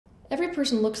Every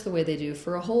person looks the way they do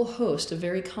for a whole host of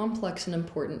very complex and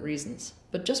important reasons.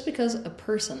 But just because a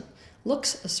person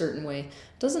looks a certain way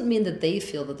doesn't mean that they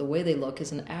feel that the way they look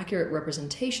is an accurate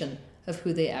representation of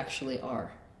who they actually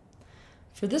are.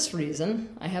 For this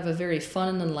reason, I have a very fun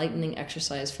and enlightening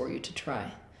exercise for you to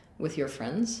try with your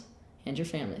friends and your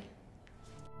family.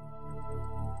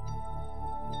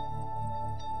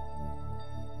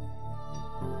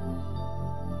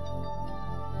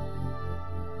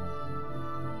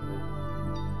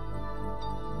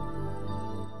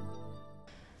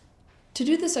 To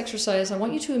do this exercise, I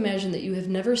want you to imagine that you have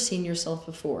never seen yourself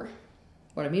before.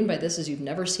 What I mean by this is you've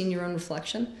never seen your own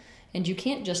reflection, and you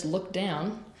can't just look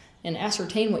down and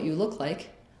ascertain what you look like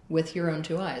with your own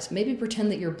two eyes. Maybe pretend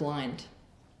that you're blind.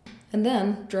 And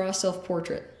then draw a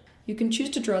self-portrait. You can choose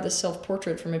to draw this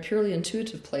self-portrait from a purely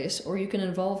intuitive place, or you can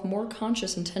involve more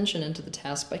conscious intention into the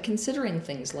task by considering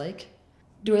things like,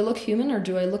 do I look human or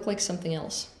do I look like something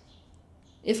else?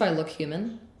 If I look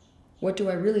human, what do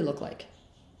I really look like?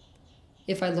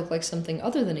 If I look like something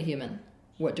other than a human,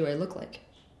 what do I look like?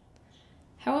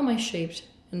 How am I shaped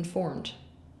and formed?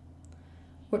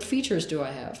 What features do I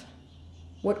have?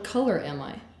 What color am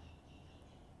I?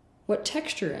 What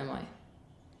texture am I?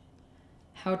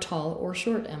 How tall or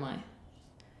short am I?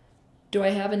 Do I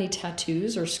have any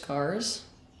tattoos or scars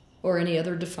or any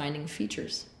other defining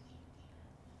features?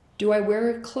 Do I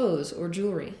wear clothes or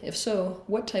jewelry? If so,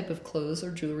 what type of clothes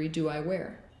or jewelry do I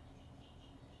wear?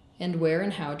 And where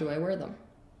and how do I wear them?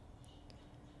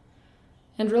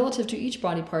 And relative to each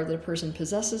body part that a person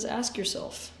possesses, ask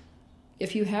yourself,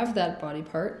 if you have that body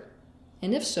part,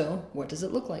 and if so, what does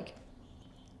it look like?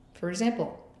 For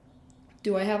example,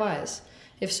 do I have eyes?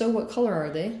 If so, what color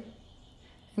are they?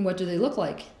 And what do they look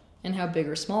like? And how big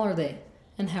or small are they?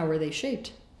 And how are they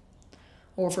shaped?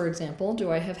 Or for example, do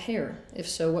I have hair? If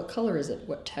so, what color is it?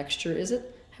 What texture is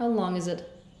it? How long is it?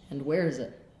 And where is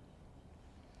it?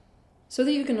 So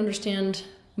that you can understand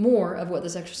more of what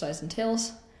this exercise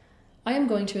entails, I am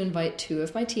going to invite two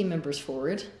of my team members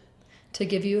forward to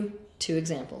give you two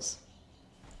examples.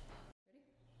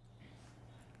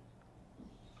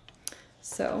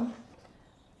 So,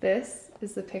 this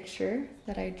is the picture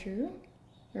that I drew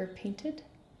or painted.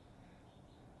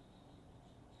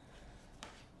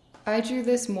 I drew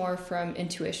this more from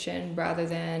intuition rather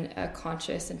than a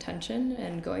conscious intention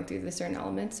and going through the certain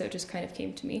elements, so it just kind of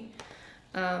came to me.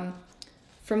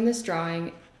 From this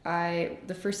drawing,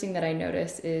 the first thing that I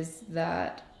notice is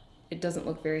that it doesn't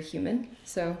look very human,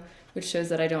 so which shows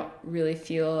that I don't really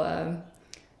feel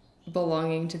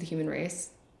belonging to the human race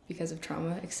because of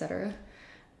trauma, etc.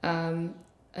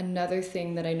 Another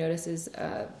thing that I notice is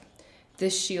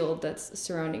this shield that's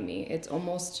surrounding me. It's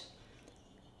almost,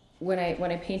 when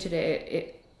I painted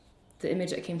it, the image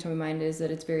that came to my mind is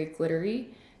that it's very glittery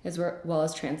as well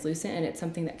as translucent, and it's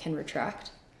something that can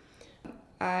retract.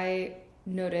 I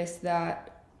noticed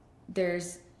that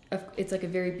it's like a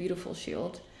very beautiful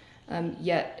shield,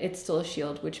 yet it's still a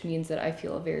shield, which means that I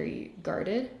feel very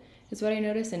guarded, is what I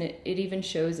noticed, and it even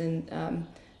shows in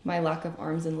my lack of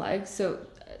arms and legs. So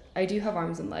I do have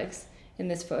arms and legs in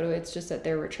this photo, it's just that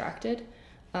they're retracted,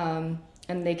 and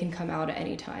they can come out at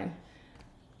any time.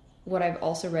 What I've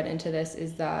also read into this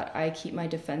is that I keep my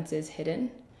defenses hidden.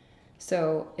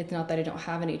 So it's not that I don't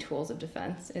have any tools of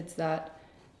defense, it's that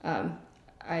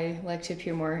I like to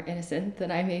appear more innocent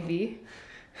than I may be.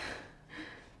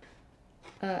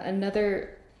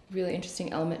 Another really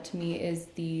interesting element to me is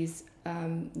these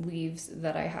leaves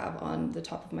that I have on the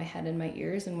top of my head and my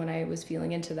ears, and when I was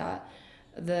feeling into that,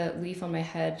 the leaf on my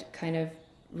head kind of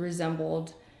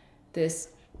resembled this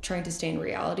trying to stay in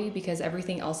reality, because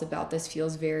everything else about this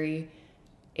feels very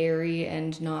airy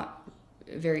and not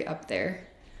very up there.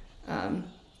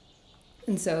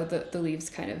 And so the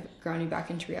leaves kind of ground me back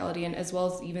into reality, and as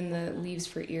well as even the leaves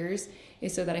for ears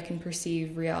is so that I can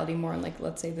perceive reality more in, like,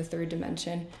 let's say the third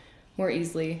dimension more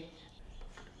easily.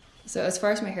 So as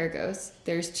far as my hair goes,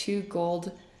 there's two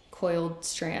gold coiled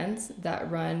strands that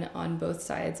run on both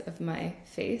sides of my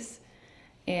face,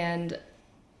 and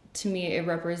to me it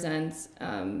represents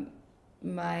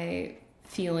my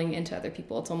feeling into other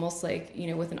people. It's almost like,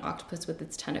 with an octopus with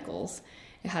its tentacles,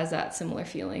 it has that similar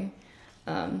feeling,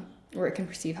 where it can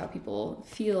perceive how people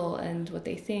feel and what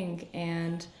they think,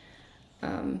 and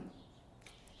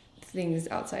things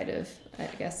outside of, I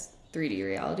guess, 3D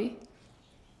reality.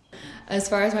 As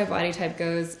far as my body type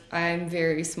goes, I'm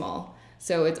very small.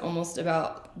 So it's almost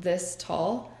about this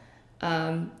tall.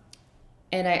 And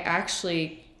I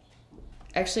actually,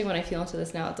 when I feel into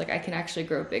this now, it's like I can actually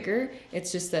grow bigger.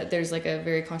 It's just that there's like a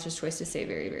very conscious choice to stay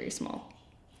very, very small.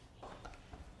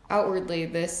 Outwardly,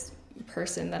 this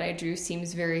person that I drew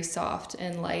seems very soft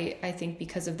and light, I think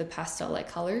because of the pastel-like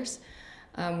colors,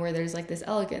 where there's like this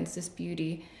elegance, this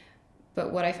beauty.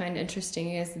 But what I find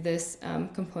interesting is this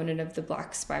component of the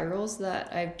black spirals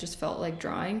that I've just felt like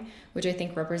drawing, which I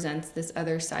think represents this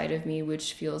other side of me,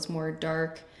 which feels more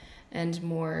dark and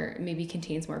more, maybe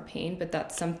contains more pain. But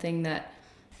that's something that,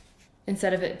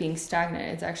 instead of it being stagnant,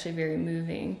 it's actually very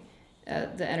moving.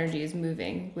 The energy is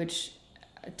moving, which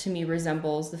to me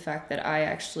resembles the fact that I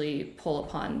actually pull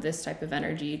upon this type of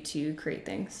energy to create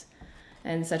things,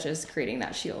 and such as creating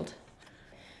that shield.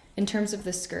 In terms of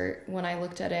the skirt, when I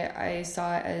looked at it, I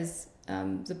saw it as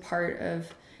the part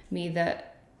of me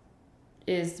that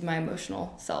is my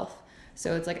emotional self.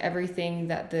 So it's like everything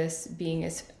that this being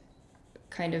is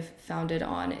kind of founded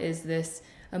on is this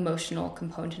emotional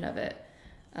component of it.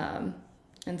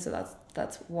 And so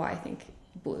that's why I think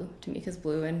blue to me, because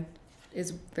blue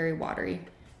is very watery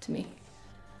to me.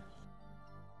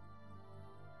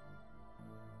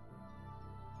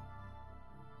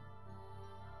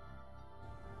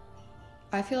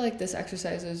 I feel like this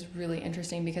exercise is really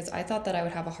interesting because I thought that I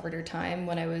would have a harder time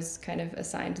when I was kind of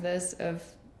assigned this of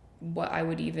what I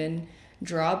would even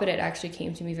draw, but it actually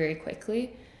came to me very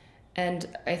quickly. And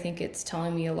I think it's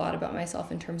telling me a lot about myself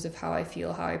in terms of how I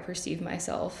feel, how I perceive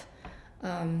myself.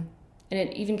 And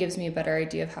it even gives me a better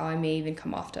idea of how I may even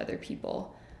come off to other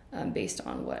people based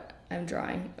on what I'm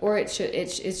drawing. Or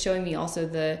it's showing me also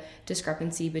the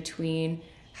discrepancy between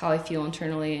how I feel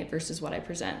internally versus what I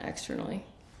present externally.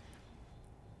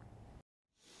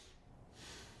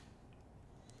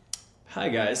 Hi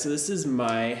guys, so this is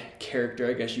my character,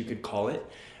 I guess you could call it.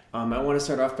 I want to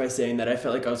start off by saying that I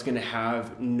felt like I was going to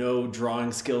have no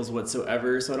drawing skills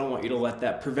whatsoever, so I don't want you to let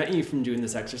that prevent you from doing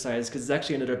this exercise because it's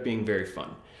actually ended up being very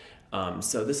fun.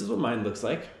 So this is what mine looks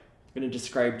like. I'm going to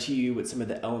describe to you what some of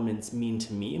the elements mean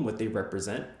to me and what they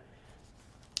represent.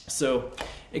 So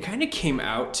it kind of came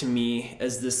out to me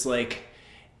as this like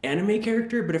anime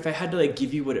character, but if I had to like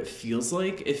give you what it feels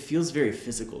like, it feels very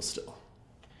physical still.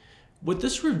 What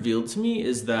this revealed to me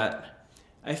is that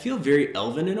I feel very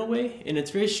elven in a way, and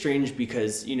it's very strange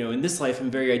because, you know, in this life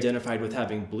I'm very identified with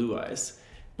having blue eyes,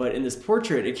 but in this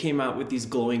portrait it came out with these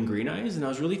glowing green eyes, and I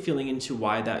was really feeling into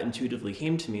why that intuitively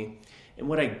came to me. And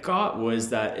what I got was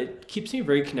that it keeps me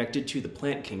very connected to the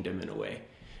plant kingdom in a way,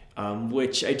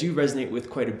 which I do resonate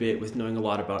with quite a bit with knowing a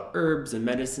lot about herbs and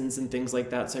medicines and things like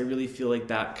that, so I really feel like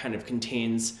that kind of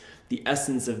contains the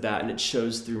essence of that, and it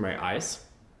shows through my eyes.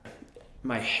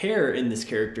 My hair in this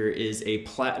character is a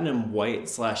platinum white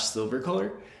 / silver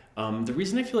color. The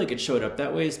reason I feel like it showed up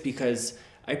that way is because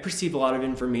I perceive a lot of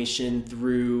information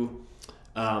through,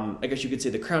 I guess you could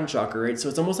say the crown chakra, right? So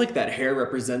it's almost like that hair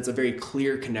represents a very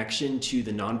clear connection to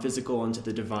the non-physical and to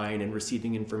the divine and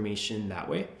receiving information that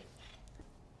way.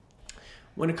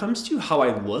 When it comes to how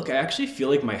I look, I actually feel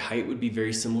like my height would be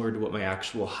very similar to what my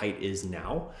actual height is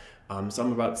now. So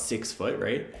I'm about 6 foot,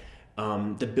 right?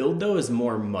 The build though is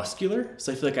more muscular,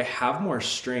 so I feel like I have more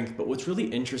strength, but what's really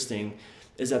interesting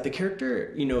is that the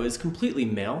character, you know, is completely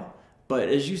male, but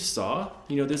as you saw,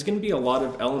 you know, there's going to be a lot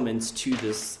of elements to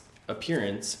this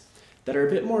appearance that are a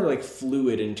bit more like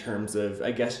fluid in terms of,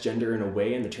 I guess, gender in a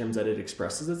way, in the terms that it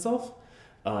expresses itself.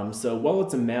 So while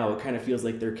it's a male, it kind of feels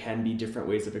like there can be different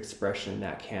ways of expression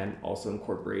that can also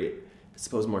incorporate, I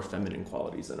suppose, more feminine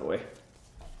qualities in a way.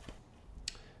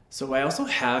 So I also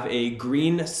have a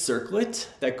green circlet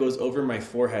that goes over my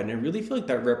forehead, and I really feel like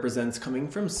that represents coming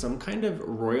from some kind of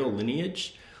royal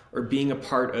lineage or being a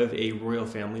part of a royal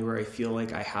family where I feel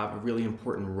like I have a really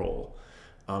important role.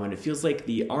 And it feels like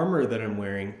the armor that I'm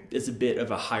wearing is a bit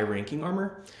of a high-ranking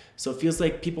armor, so it feels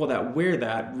like people that wear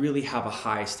that really have a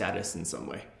high status in some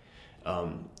way.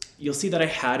 You'll see that I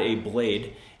had a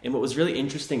blade, and what was really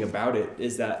interesting about it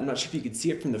is that, I'm not sure if you could see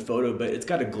it from the photo, but it's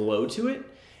got a glow to it.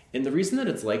 And the reason that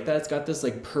it's like that, it's got this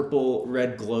like purple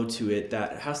red glow to it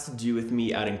that has to do with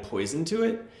me adding poison to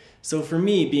it. So for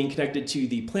me, being connected to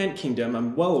the plant kingdom,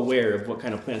 I'm well aware of what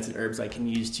kind of plants and herbs I can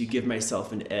use to give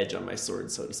myself an edge on my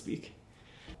sword, so to speak.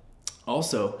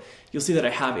 Also, you'll see that I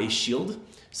have a shield.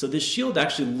 So this shield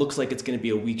actually looks like it's going to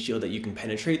be a weak shield that you can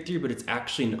penetrate through, but it's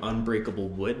actually an unbreakable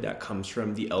wood that comes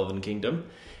from the Elven Kingdom.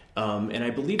 And I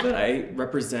believe that I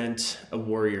represent a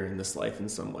warrior in this life in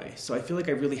some way. So I feel like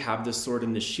I really have this sword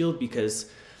and this shield because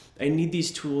I need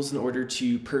these tools in order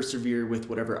to persevere with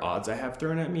whatever odds I have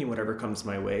thrown at me and whatever comes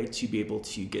my way to be able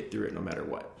to get through it no matter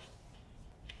what.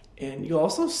 And you'll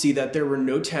also see that there were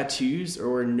no tattoos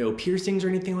or no piercings or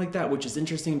anything like that, which is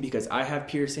interesting because I have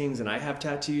piercings and I have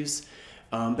tattoos.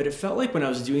 But it felt like when I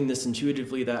was doing this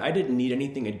intuitively that I didn't need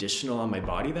anything additional on my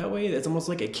body that way. It's almost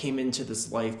like I came into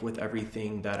this life with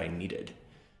everything that I needed.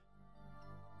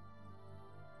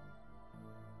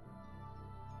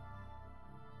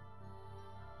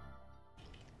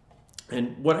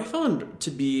 And what I found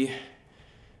to be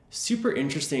super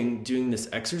interesting doing this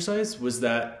exercise was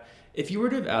that if you were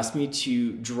to have asked me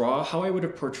to draw how I would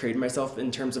have portrayed myself in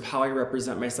terms of how I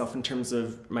represent myself in terms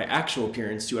of my actual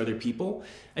appearance to other people,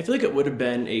 I feel like it would have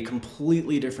been a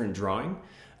completely different drawing.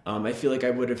 I feel like I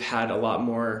would have had a lot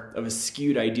more of a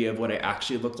skewed idea of what I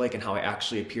actually look like and how I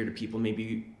actually appear to people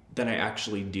maybe than I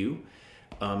actually do.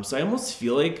 So I almost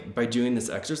feel like by doing this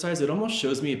exercise, it almost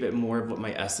shows me a bit more of what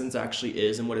my essence actually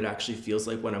is and what it actually feels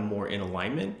like when I'm more in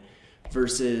alignment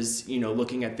versus,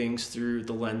 looking at things through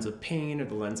the lens of pain or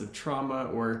the lens of trauma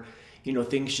or,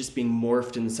 things just being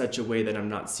morphed in such a way that I'm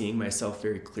not seeing myself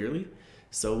very clearly.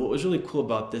 So what was really cool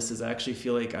about this is I actually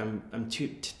feel like I'm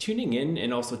tuning in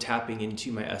and also tapping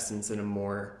into my essence in a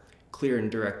more clear and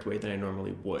direct way than I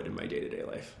normally would in my day-to-day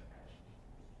life.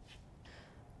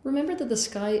 Remember that the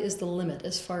sky is the limit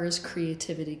as far as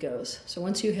creativity goes. So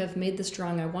once you have made this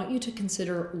drawing, I want you to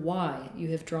consider why you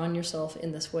have drawn yourself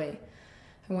in this way.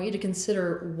 I want you to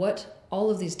consider what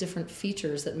all of these different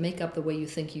features that make up the way you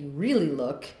think you really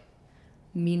look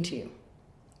mean to you.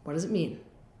 What does it mean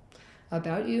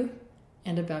about you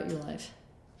and about your life?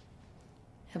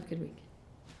 Have a good week.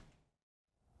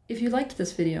 If you liked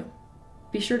this video,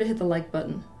 be sure to hit the like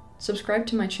button, subscribe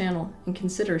to my channel, and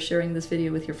consider sharing this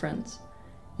video with your friends.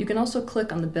 You can also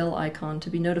click on the bell icon to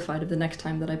be notified of the next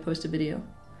time that I post a video.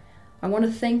 I want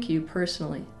to thank you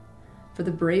personally for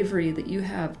the bravery that you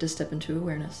have to step into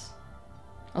awareness.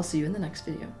 I'll see you in the next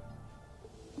video.